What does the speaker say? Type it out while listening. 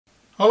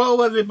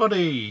Hello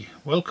everybody,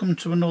 welcome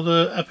to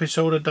another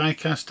episode of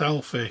Diecast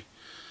Alfie.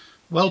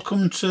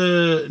 Welcome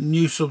to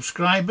new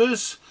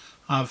subscribers.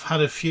 I've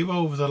had a few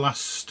over the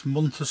last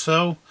month or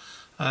so.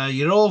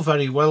 You're all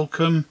very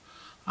welcome,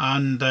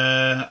 and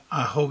I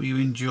hope you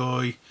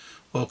enjoy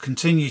or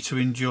continue to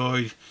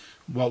enjoy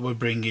what we're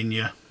bringing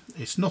you.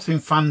 It's nothing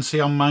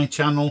fancy on my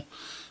channel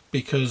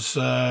because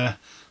I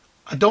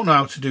don't know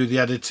how to do the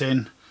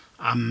editing.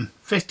 I'm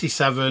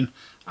 57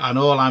 and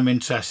all I'm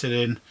interested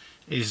in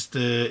is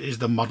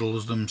the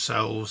models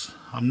themselves.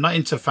 I'm not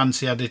into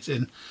fancy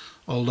editing,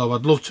 although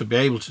I'd love to be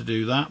able to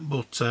do that,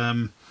 but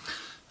them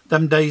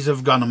days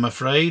have gone, I'm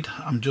afraid.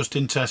 I'm just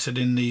interested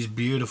in these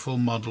beautiful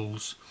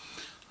models,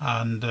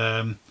 and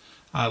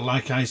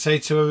like I say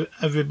to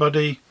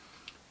everybody,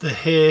 they're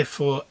here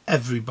for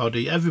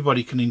everybody.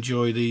 Everybody can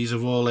enjoy these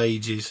of all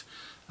ages.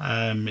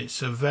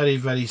 It's a very,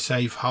 very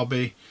safe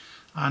hobby,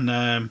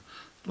 and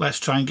let's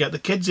try and get the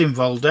kids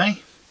involved, eh?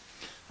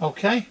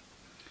 Okay.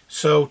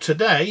 So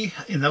today,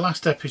 in the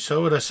last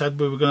episode, I said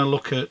we were going to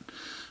look at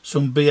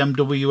some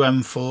BMW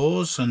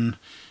M4s, and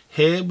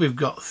here we've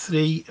got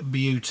three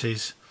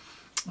beauties.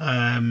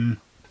 We've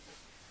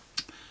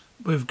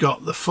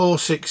got the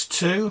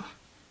 462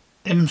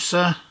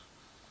 IMSA,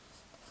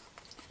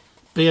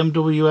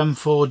 BMW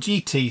M4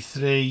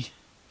 GT3,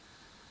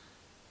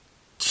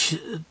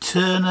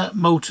 Turner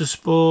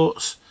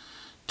Motorsports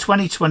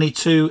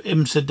 2022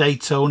 IMSA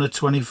Daytona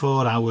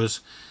 24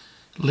 hours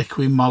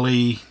liquid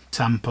moly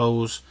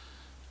tampos.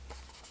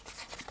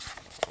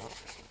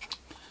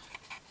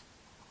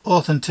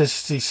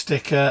 Authenticity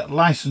sticker,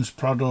 licensed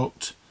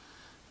product.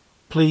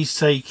 Please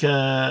take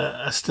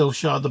a still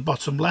shot at the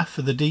bottom left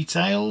for the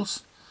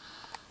details.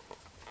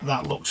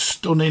 That looks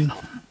stunning.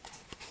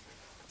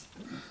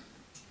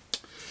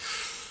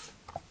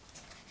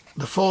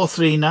 The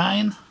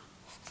 439,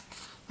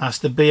 that's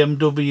the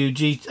BMW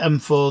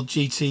M4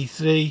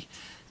 GT3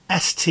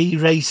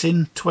 ST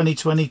Racing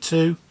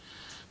 2022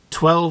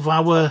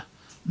 12-hour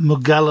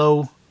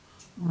Mugello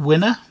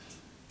winner.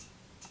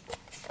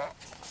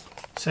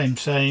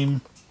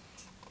 Same,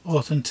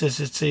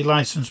 authenticity,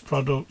 licensed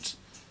product.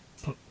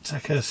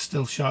 Take a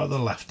still shot of the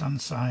left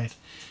hand side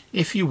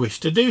if you wish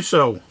to do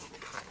so.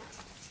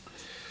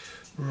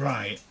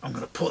 Right, I'm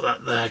going to put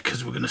that there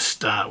because we're going to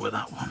start with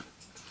that one.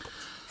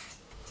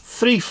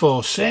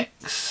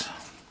 346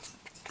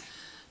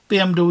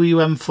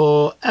 BMW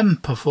M4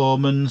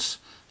 M-Performance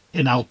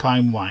in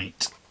Alpine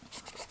White.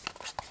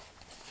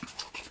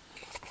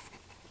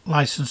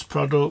 Licensed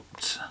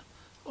product,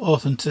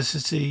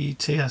 authenticity,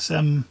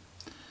 TSM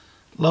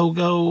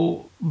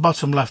logo,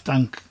 bottom left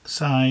hand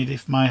side,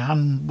 if my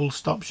hand will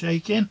stop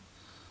shaking.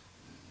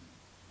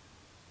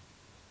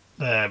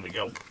 There we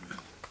go.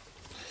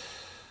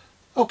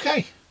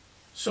 Okay,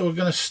 so we're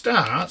going to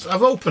start.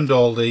 I've opened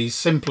all these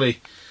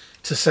simply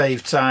to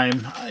save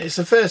time. It's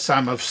the first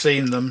time I've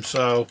seen them,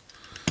 so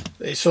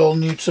it's all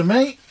new to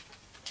me.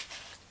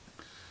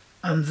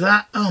 And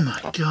that, oh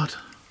my god,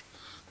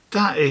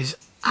 that is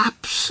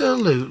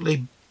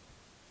absolutely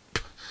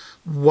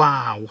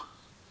wow.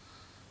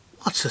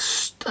 What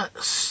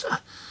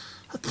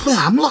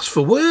I'm lost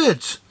for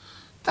words.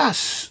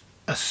 That's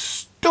a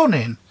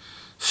stunning,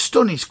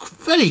 it's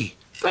very,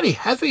 very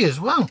heavy as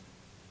well.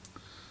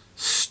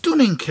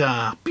 Stunning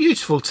car,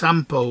 beautiful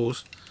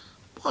tampos.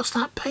 What's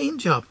that paint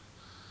job?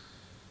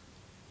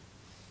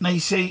 Now you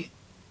see,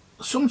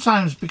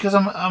 sometimes because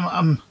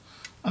I'm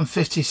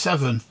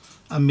 57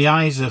 and my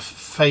eyes are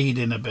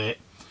fading a bit,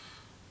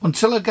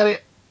 until I get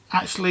it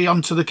actually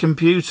onto the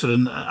computer,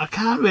 and I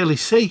can't really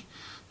see.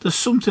 There's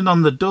something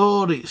on the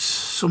door. It's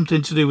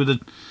something to do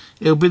with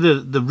it'll be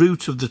the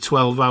route of the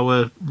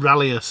 12-hour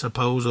rally, I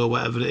suppose, or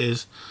whatever it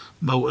is.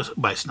 Well,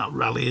 it's not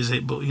rally, is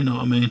it? But you know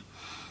what I mean.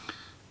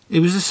 It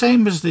was the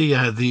same as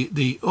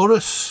the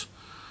Urus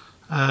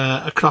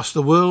across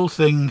the world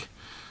thing,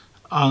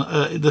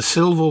 the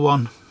silver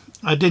one.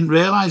 I didn't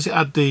realise it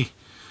had the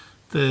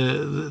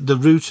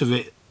route of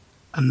it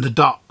and the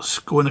dots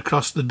going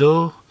across the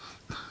door.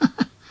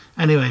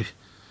 Anyway,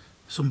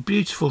 some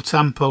beautiful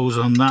tampos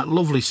on that,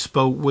 lovely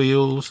spoke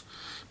wheels,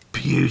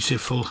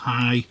 beautiful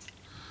high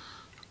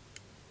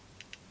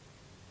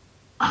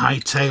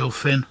tail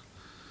fin,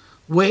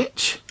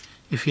 which,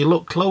 if you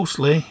look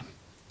closely,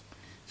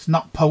 it's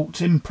not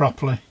poked in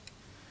properly.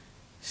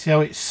 See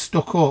how it's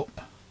stuck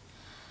up?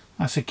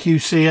 That's a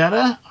QC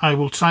error. I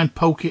will try and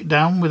poke it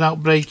down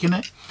without breaking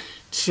it.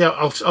 See how,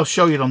 I'll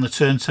show you it on the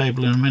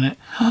turntable in a minute.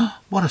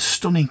 What a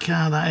stunning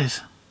car that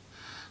is.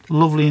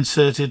 Lovely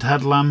inserted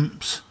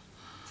headlamps,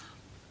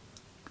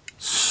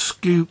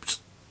 scooped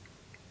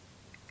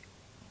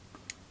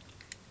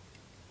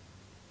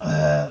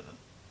air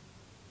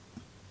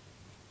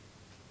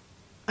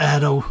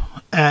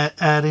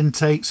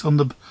intakes on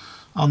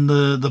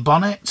the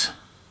bonnet.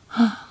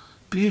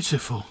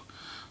 Beautiful.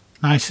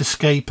 Nice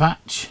escape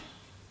hatch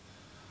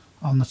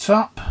on the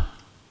top.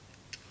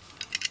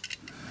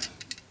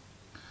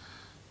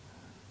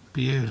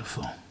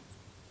 Beautiful.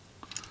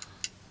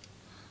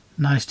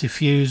 Nice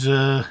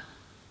diffuser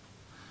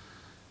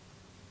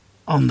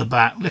on the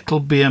back, little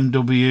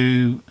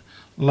BMW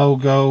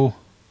logo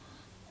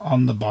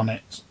on the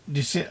bonnet. Do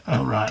you see it?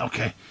 Oh right,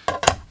 okay.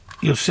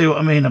 You'll see what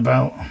I mean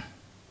about.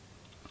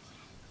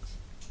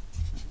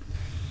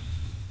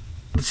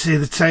 See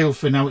the tail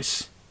fin now,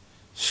 it's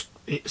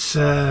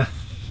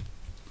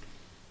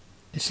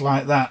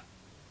like that.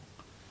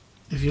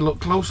 If you look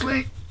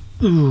closely,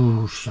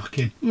 ooh,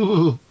 shocking.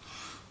 Ooh.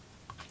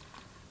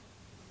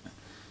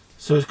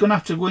 So it's going to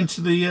have to go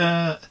into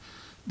the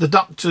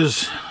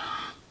doctors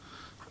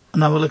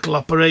and have a little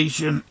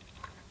operation.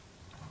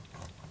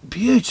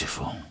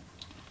 Beautiful.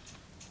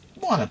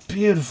 What a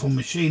beautiful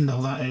machine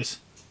though that is.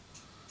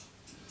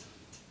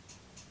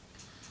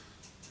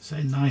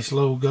 Say nice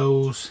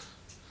logos.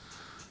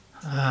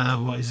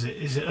 What is it?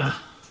 Is it a...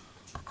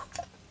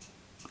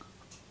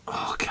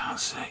 Oh, I can't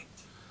see.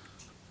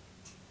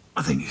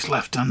 I think it's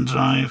left-hand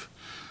drive.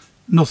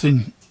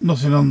 Nothing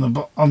on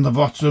the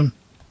bottom.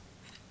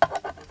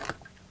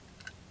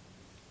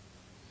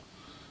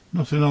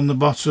 Nothing on the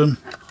bottom.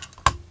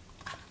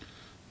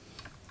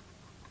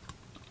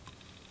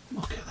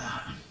 Look at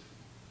that.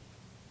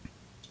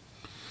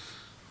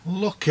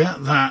 Look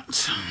at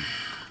that.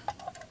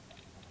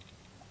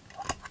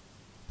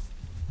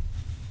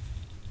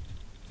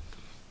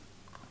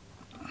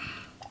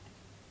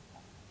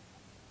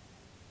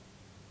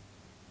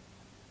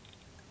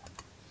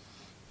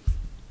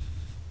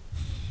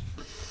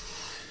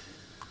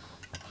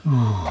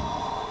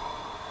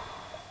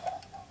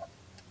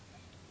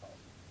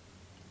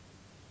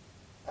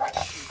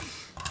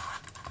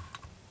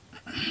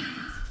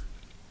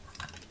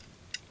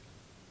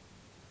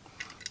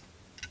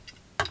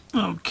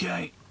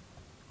 Okay,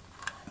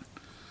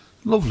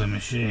 lovely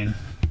machine.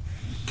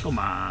 Come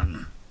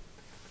on,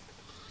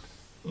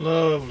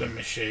 lovely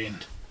machine.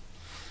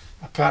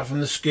 Apart from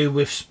the skew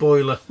with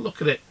spoiler,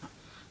 look at it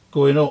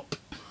going up.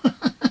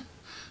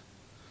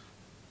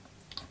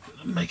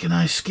 Make a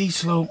nice ski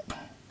slope.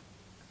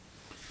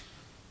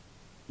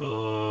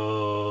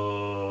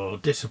 Oh,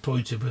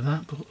 disappointed with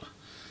that, but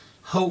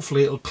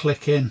hopefully it'll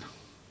click in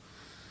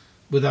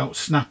without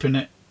snapping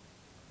it.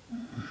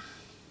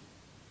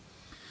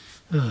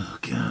 Oh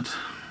God,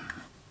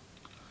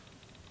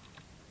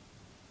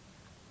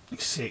 you can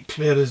see it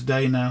clear as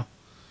day now.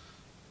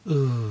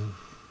 Ooh.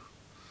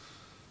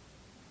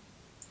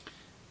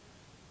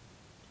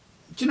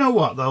 Do you know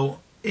what though?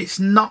 It's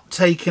not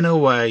taking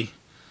away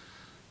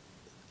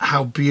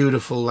how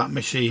beautiful that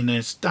machine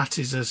is. That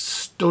is a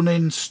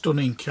stunning,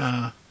 stunning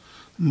car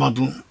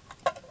model.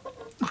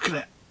 Look at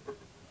it.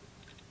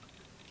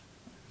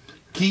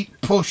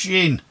 Keep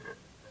pushing.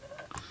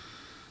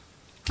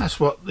 That's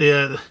what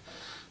the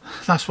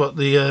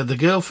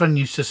girlfriend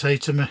used to say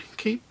to me.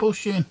 Keep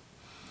pushing.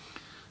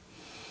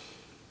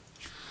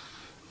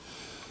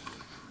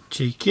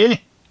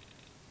 Cheeky.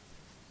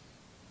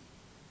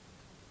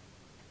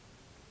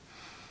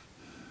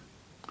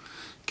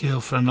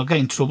 Girlfriend, I'll get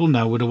in trouble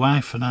now with a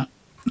wife and that.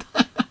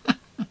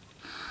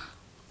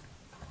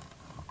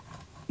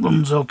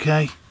 Runs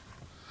okay.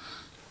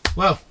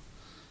 Well,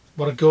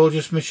 what a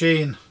gorgeous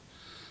machine.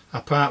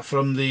 Apart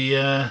from the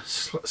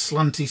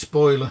slanty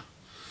spoiler.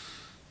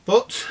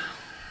 But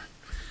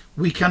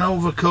we can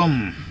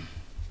overcome.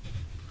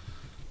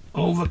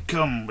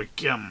 Overcome we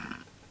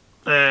can.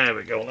 There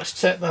we go. Let's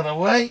take that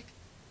away.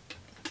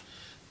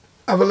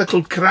 Have a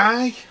little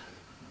cry.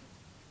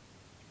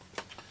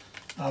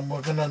 And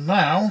we're going to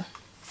now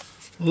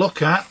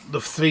look at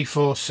the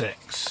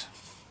 346.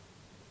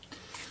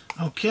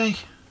 Okay.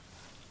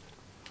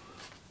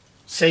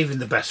 Saving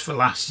the best for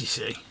last, you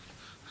see.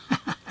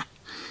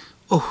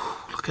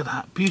 Oh, look at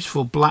that.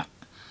 Beautiful black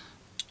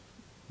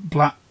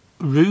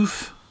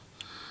roof.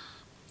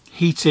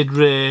 Heated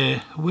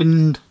rear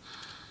wind.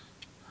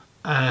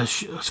 I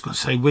was going to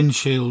say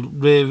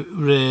windshield.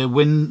 Rear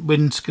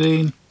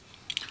windscreen.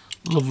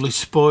 Lovely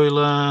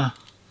spoiler.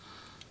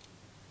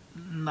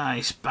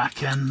 Nice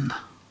back end.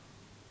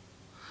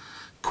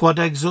 Quad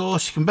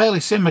exhaust. You can barely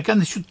see them again.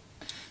 They should.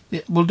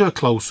 We'll do a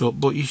close up,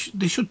 but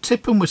they should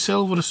tip them with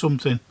silver or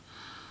something.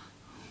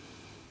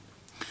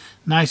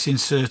 Nice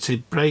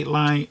inserted brake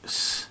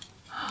lights.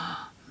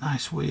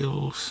 Nice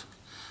wheels.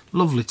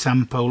 Lovely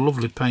tempo.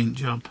 Lovely paint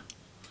job.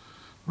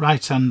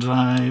 Right hand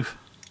drive.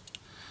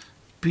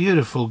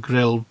 Beautiful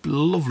grille.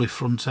 Lovely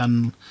front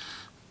end.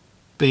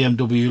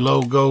 BMW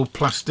logo.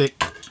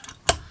 Plastic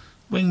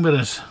wing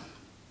mirrors.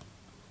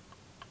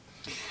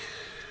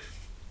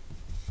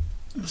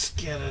 Let's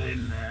get it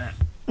in there.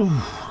 Ooh,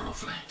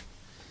 lovely.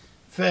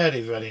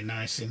 Very, very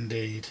nice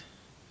indeed.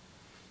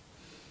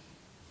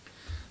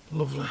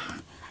 Lovely.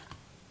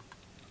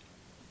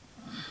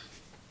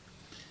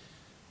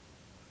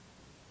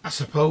 I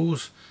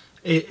suppose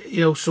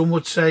some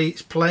would say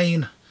it's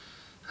plain.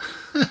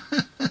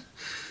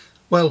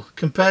 Well,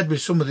 compared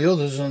with some of the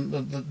others, and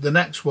the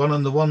next one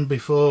and the one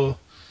before,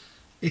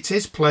 it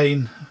is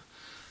plain.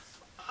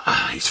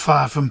 It's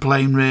far from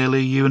plain,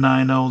 really. You and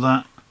I know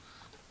that.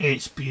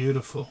 It's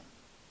beautiful.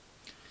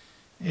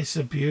 It's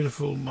a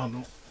beautiful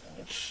model.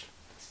 Let's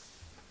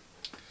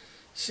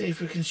see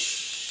if we can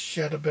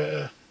shed a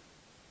bit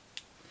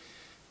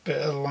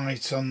of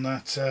light on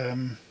that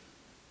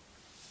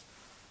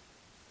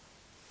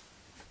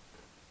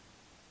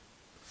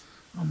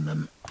on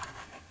them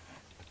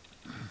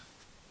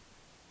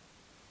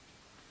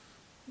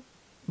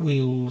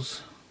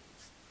wheels.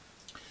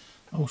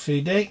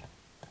 OCD.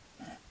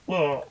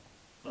 Whoa,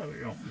 there we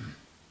go.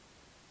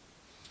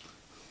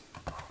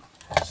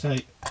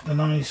 Say the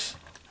nice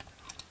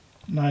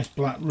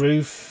black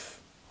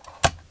roof.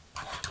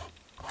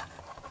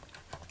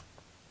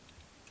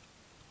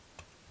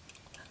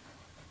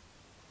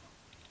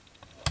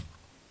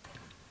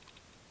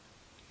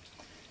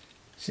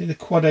 See the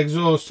quad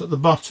exhaust at the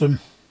bottom,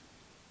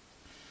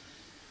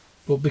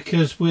 but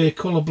because we're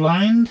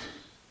colourblind,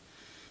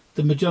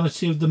 the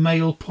majority of the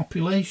male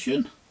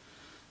population,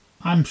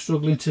 I'm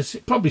struggling to see,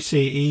 probably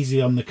see it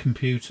easy on the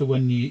computer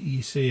when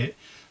you see it.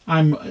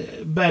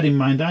 Bear in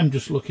mind, I'm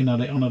just looking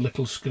at it on a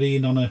little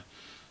screen on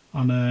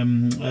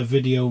a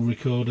video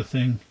recorder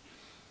thing.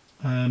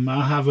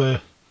 I have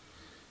a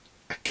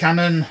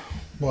Canon,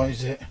 what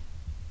is it?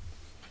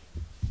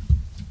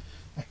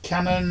 A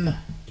Canon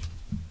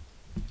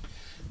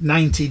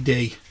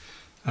 90D,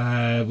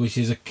 which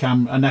is an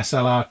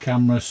SLR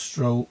camera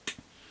stroke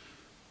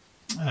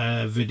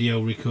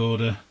video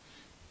recorder.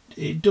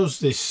 It does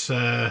this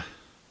oh,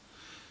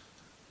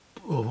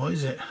 what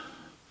is it,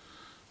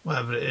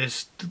 whatever it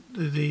is,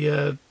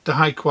 the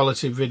high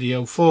quality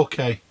video,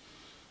 4K.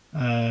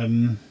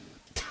 I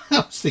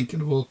was thinking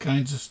of all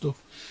kinds of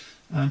stuff.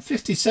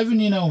 57,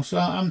 you know, so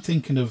I'm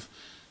thinking of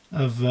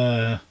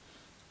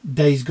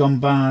days gone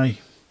by.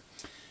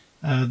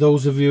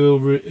 Those of you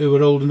who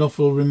are old enough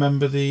will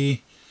remember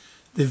the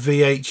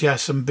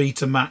VHS and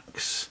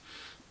Betamax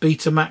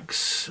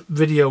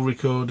video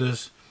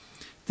recorders.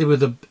 They were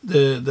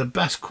the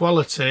best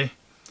quality,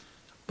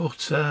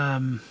 but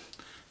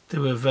they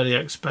were very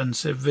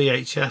expensive.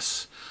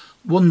 VHS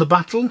won the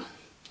battle,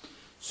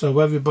 so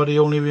everybody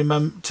only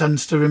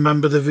tends to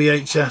remember the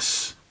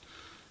VHS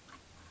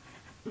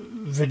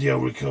video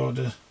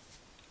recorder.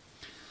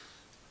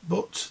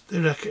 But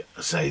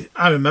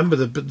I remember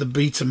the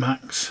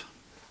Betamax,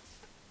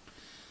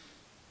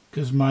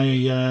 because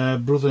my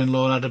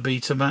brother-in-law had a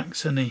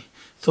Betamax and he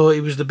thought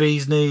he was the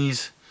bee's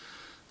knees,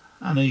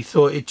 and he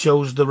thought he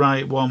chose the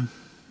right one,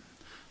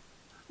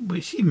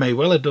 which he may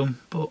well have done,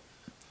 but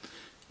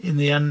in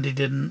the end he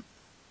didn't.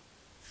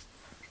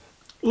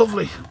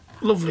 Lovely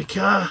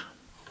car,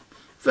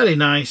 very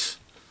nice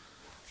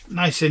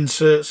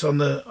inserts on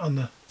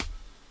the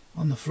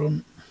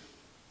front.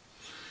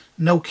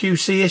 No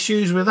QC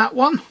issues with that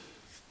one.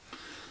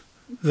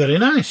 Very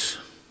nice.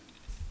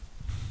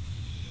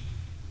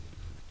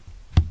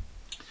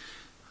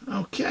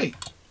 Okay,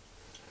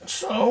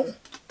 so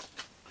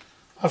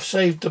I've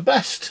saved the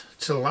best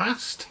to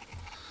last.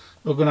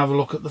 We're going to have a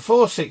look at the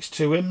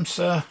 462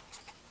 IMSA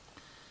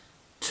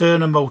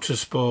Turner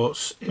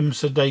Motorsports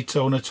IMSA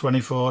Daytona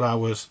 24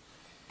 hours.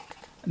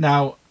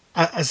 Now,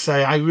 I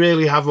say, I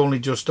really have only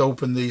just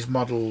opened these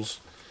models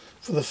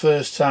for the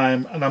first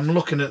time, and I'm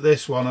looking at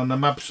this one and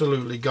I'm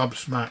absolutely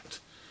gobsmacked.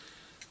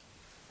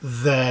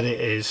 There it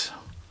is.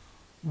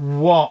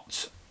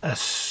 What a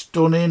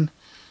stunning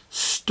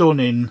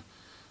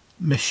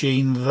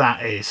machine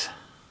that is.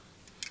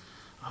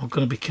 I'm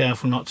going to be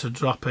careful not to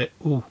drop it.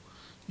 Ooh,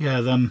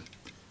 yeah, them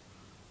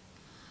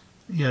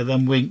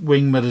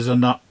wing mirrors are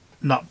not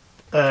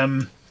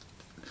they're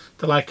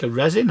like a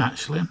resin,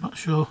 actually. I'm not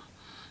sure.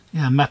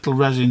 Yeah, metal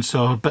resin,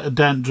 so better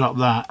don't drop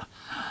that.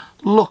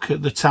 Look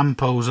at the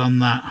tampos on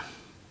that.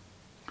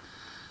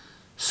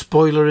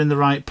 Spoiler in the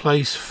right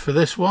place for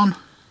this one.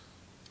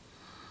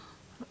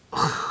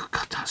 Oh,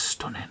 God, that's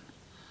stunning.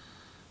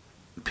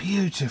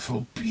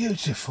 Beautiful,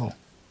 beautiful.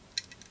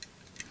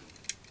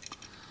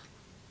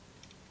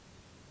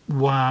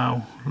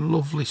 Wow,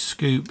 lovely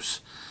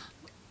scoops.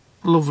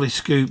 Lovely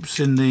scoops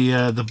in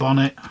the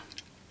bonnet.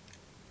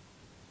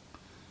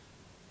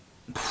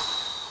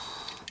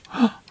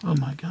 Oh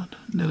my God,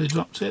 nearly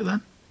dropped it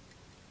then.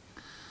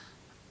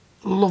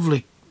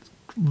 Lovely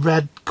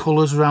red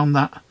colours around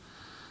that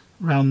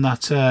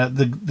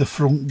the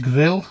front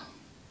grille.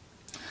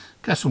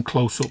 Get some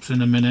close-ups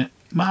in a minute.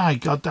 My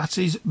God, that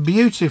is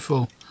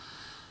beautiful.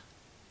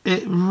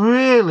 It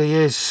really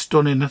is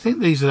stunning. I think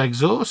these are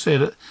exhausts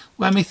here.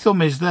 Where my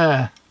thumb is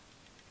there.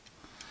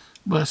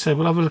 But I say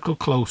we'll have a little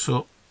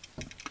close-up.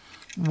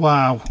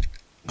 Wow.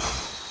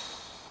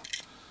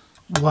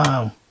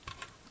 Wow.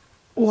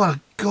 What a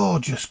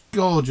gorgeous,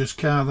 gorgeous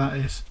car that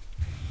is.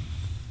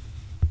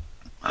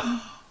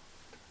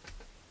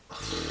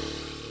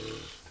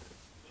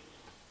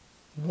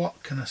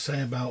 What can I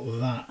say about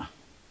that?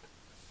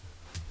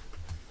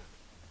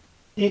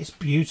 It's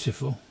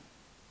beautiful.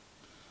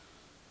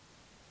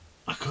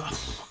 I could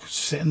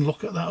sit and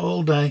look at that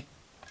all day.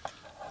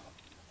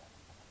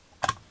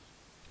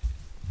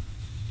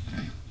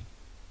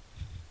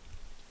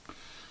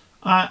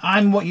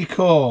 I'm what you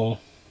call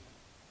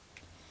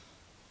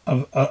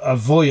a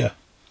voyeur.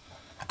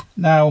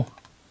 Now,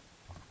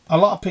 a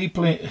lot of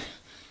people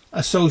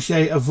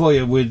associate a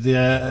voyeur with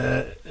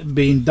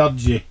being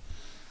dodgy,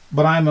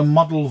 but I'm a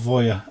model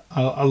voyeur.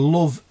 I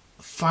love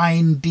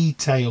fine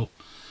detail.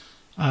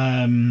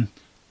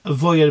 A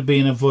voyeur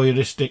being a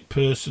voyeuristic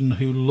person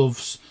who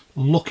loves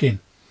looking.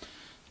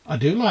 I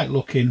do like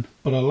looking,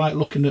 but I like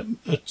looking at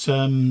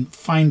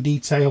fine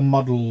detail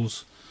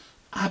models.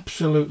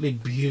 Absolutely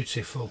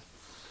beautiful.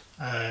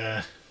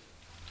 That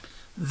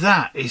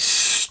is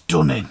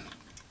stunning.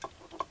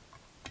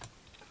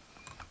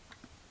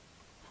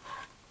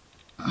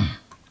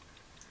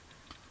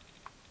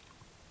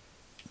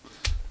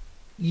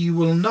 You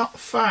will not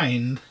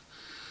find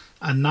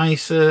a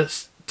nicer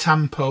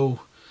tampo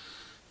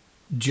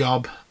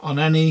job on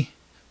any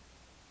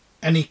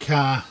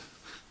car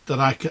that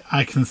I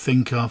can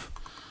think of.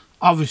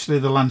 Obviously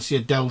the Lancia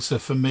Delta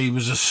for me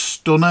was a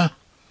stunner.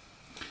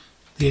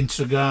 The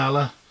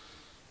Integrale,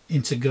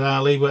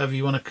 whatever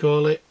you want to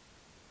call it,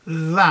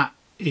 that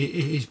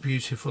is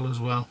beautiful as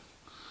well.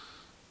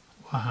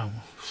 Wow.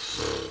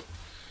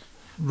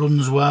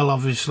 Runs well,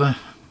 obviously.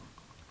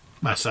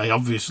 I say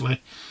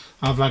obviously.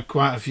 I've had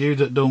quite a few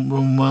that don't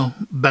run well.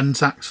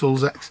 Bent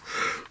axles,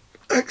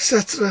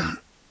 etc.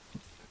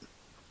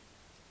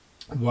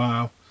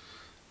 Wow.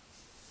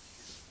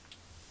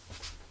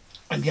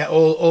 And yet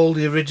all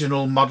the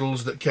original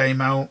models that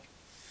came out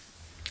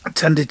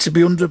tended to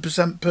be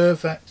 100%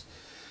 perfect.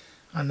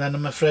 And then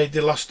I'm afraid they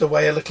lost their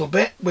way a little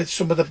bit with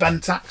some of the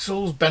bent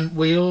axles, bent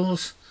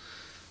wheels.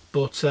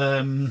 But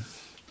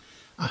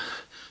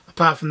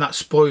apart from that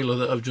spoiler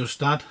that I've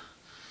just had,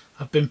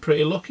 I've been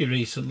pretty lucky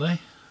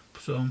recently.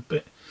 So I'm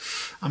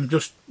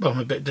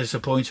a bit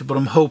disappointed, but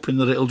I'm hoping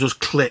that it'll just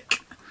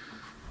click,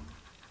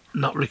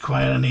 not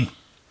require any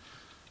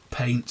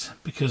paint,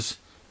 because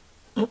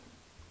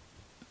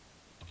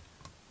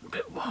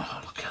whoa,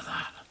 look at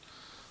that.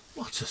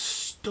 What a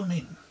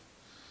stunning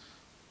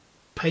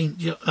paint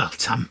job. Oh,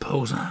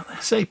 tampos, aren't they? I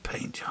say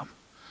paint job.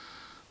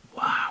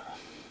 Wow.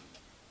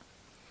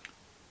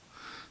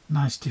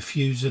 Nice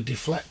diffuser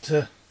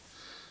deflector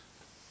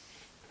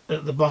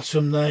at the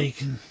bottom there, you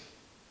can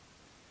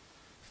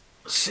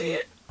see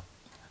it.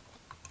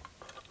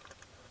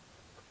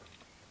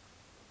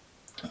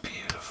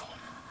 Beautiful.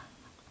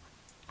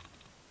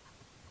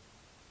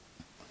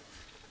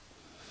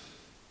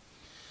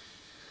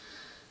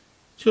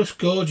 Just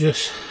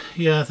gorgeous.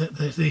 Yeah,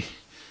 the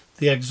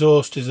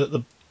exhaust is at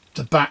the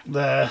back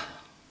there.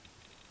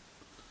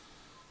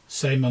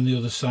 Same on the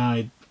other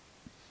side.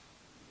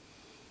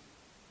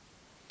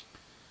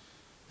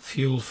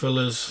 Fuel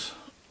fillers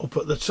up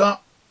at the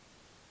top.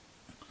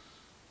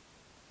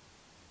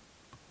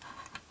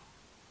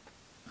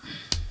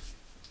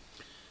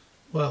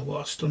 Well,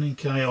 what a stunning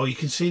car. Oh, you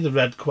can see the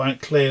red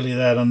quite clearly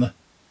there on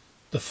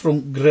the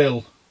front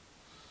grille.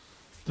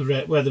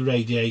 Where the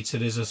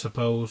radiator is, I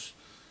suppose.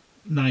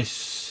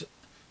 Nice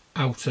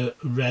outer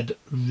red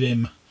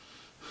rim.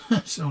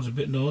 Sounds a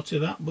bit naughty,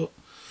 that, but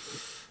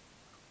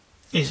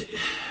if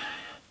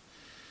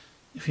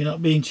you're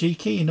not being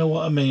cheeky, you know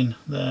what I mean.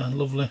 There,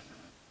 lovely.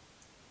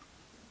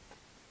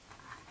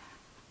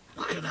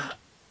 Look at that.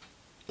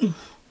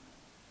 Oof.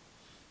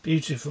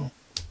 Beautiful.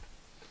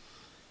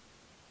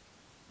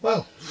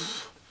 Well,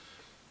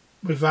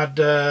 we've had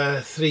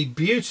 3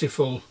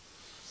 beautiful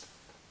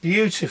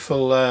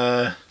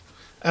M4s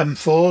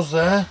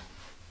there.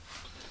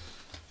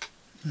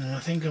 And I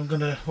think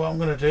what I'm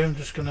gonna do, I'm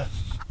just gonna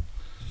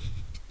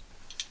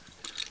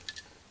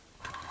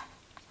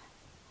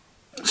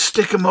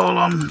stick them all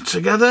on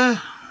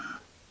together.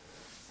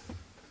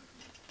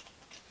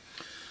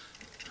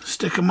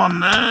 Stick them on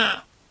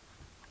there.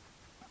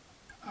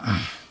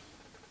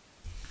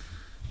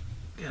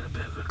 Get a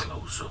bit of a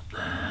close up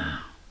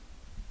there.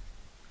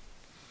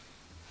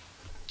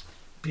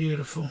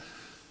 Beautiful.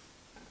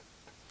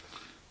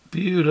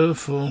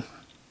 Beautiful.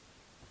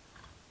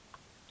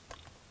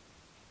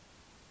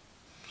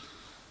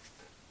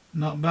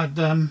 Not bad,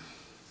 them.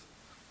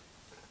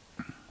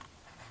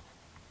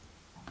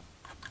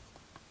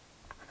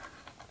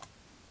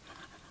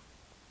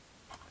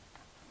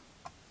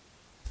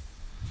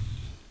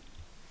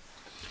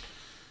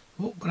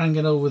 Oh,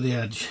 banging over the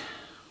edge.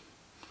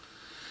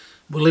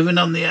 We're living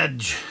on the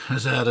edge,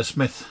 as Ada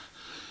Smith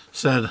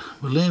said.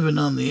 We're living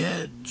on the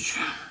edge.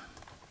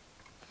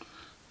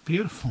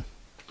 Beautiful.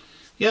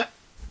 Yeah,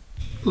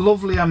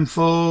 lovely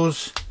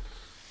M4s.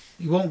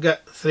 You won't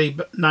get 3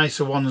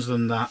 nicer ones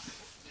than that.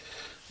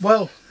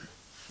 Well,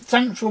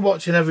 thanks for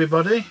watching,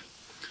 everybody.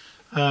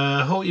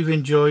 Hope you've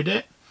enjoyed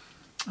it.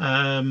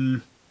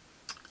 I'm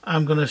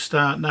going to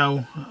start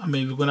now. I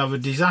mean, we're going to have a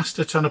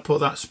disaster trying to put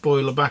that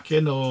spoiler back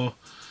in, or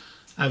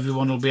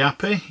everyone will be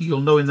happy. You'll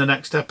know in the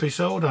next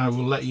episode. I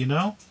will let you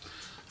know.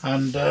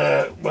 And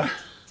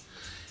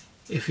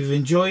if you've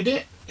enjoyed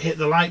it, hit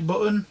the like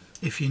button.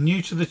 If you're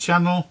new to the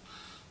channel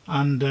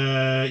and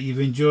you've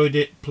enjoyed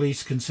it,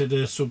 please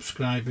consider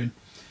subscribing.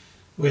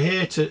 We're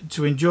here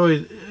to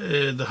enjoy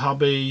the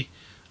hobby.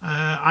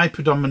 I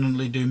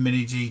predominantly do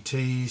mini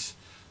GTs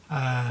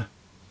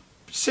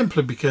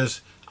simply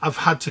because I've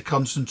had to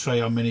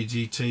concentrate on mini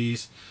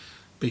GTs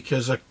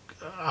because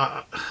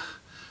I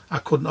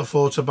couldn't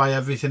afford to buy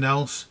everything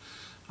else.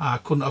 I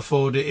couldn't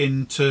afford it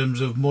in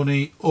terms of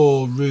money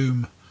or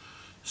room.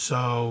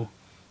 So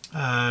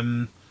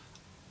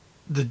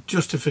the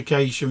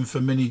justification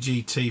for mini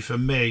GT for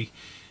me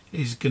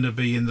is going to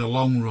be in the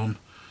long run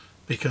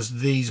because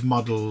these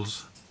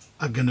models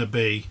are going to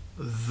be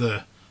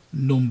the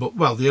number,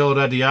 well, they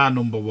already are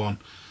number one,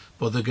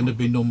 but they're going to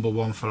be number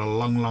one for a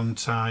long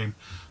time,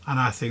 and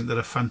I think they're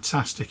a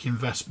fantastic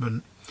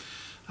investment.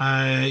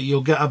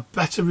 You'll get a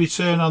better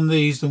return on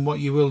these than what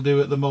you will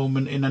do at the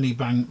moment in any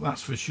bank,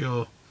 that's for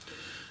sure.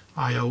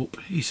 I hope,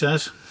 he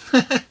says.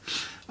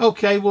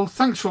 Okay, well,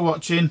 thanks for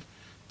watching.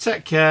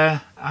 Take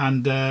care,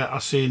 and I'll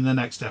see you in the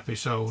next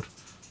episode.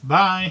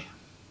 Bye.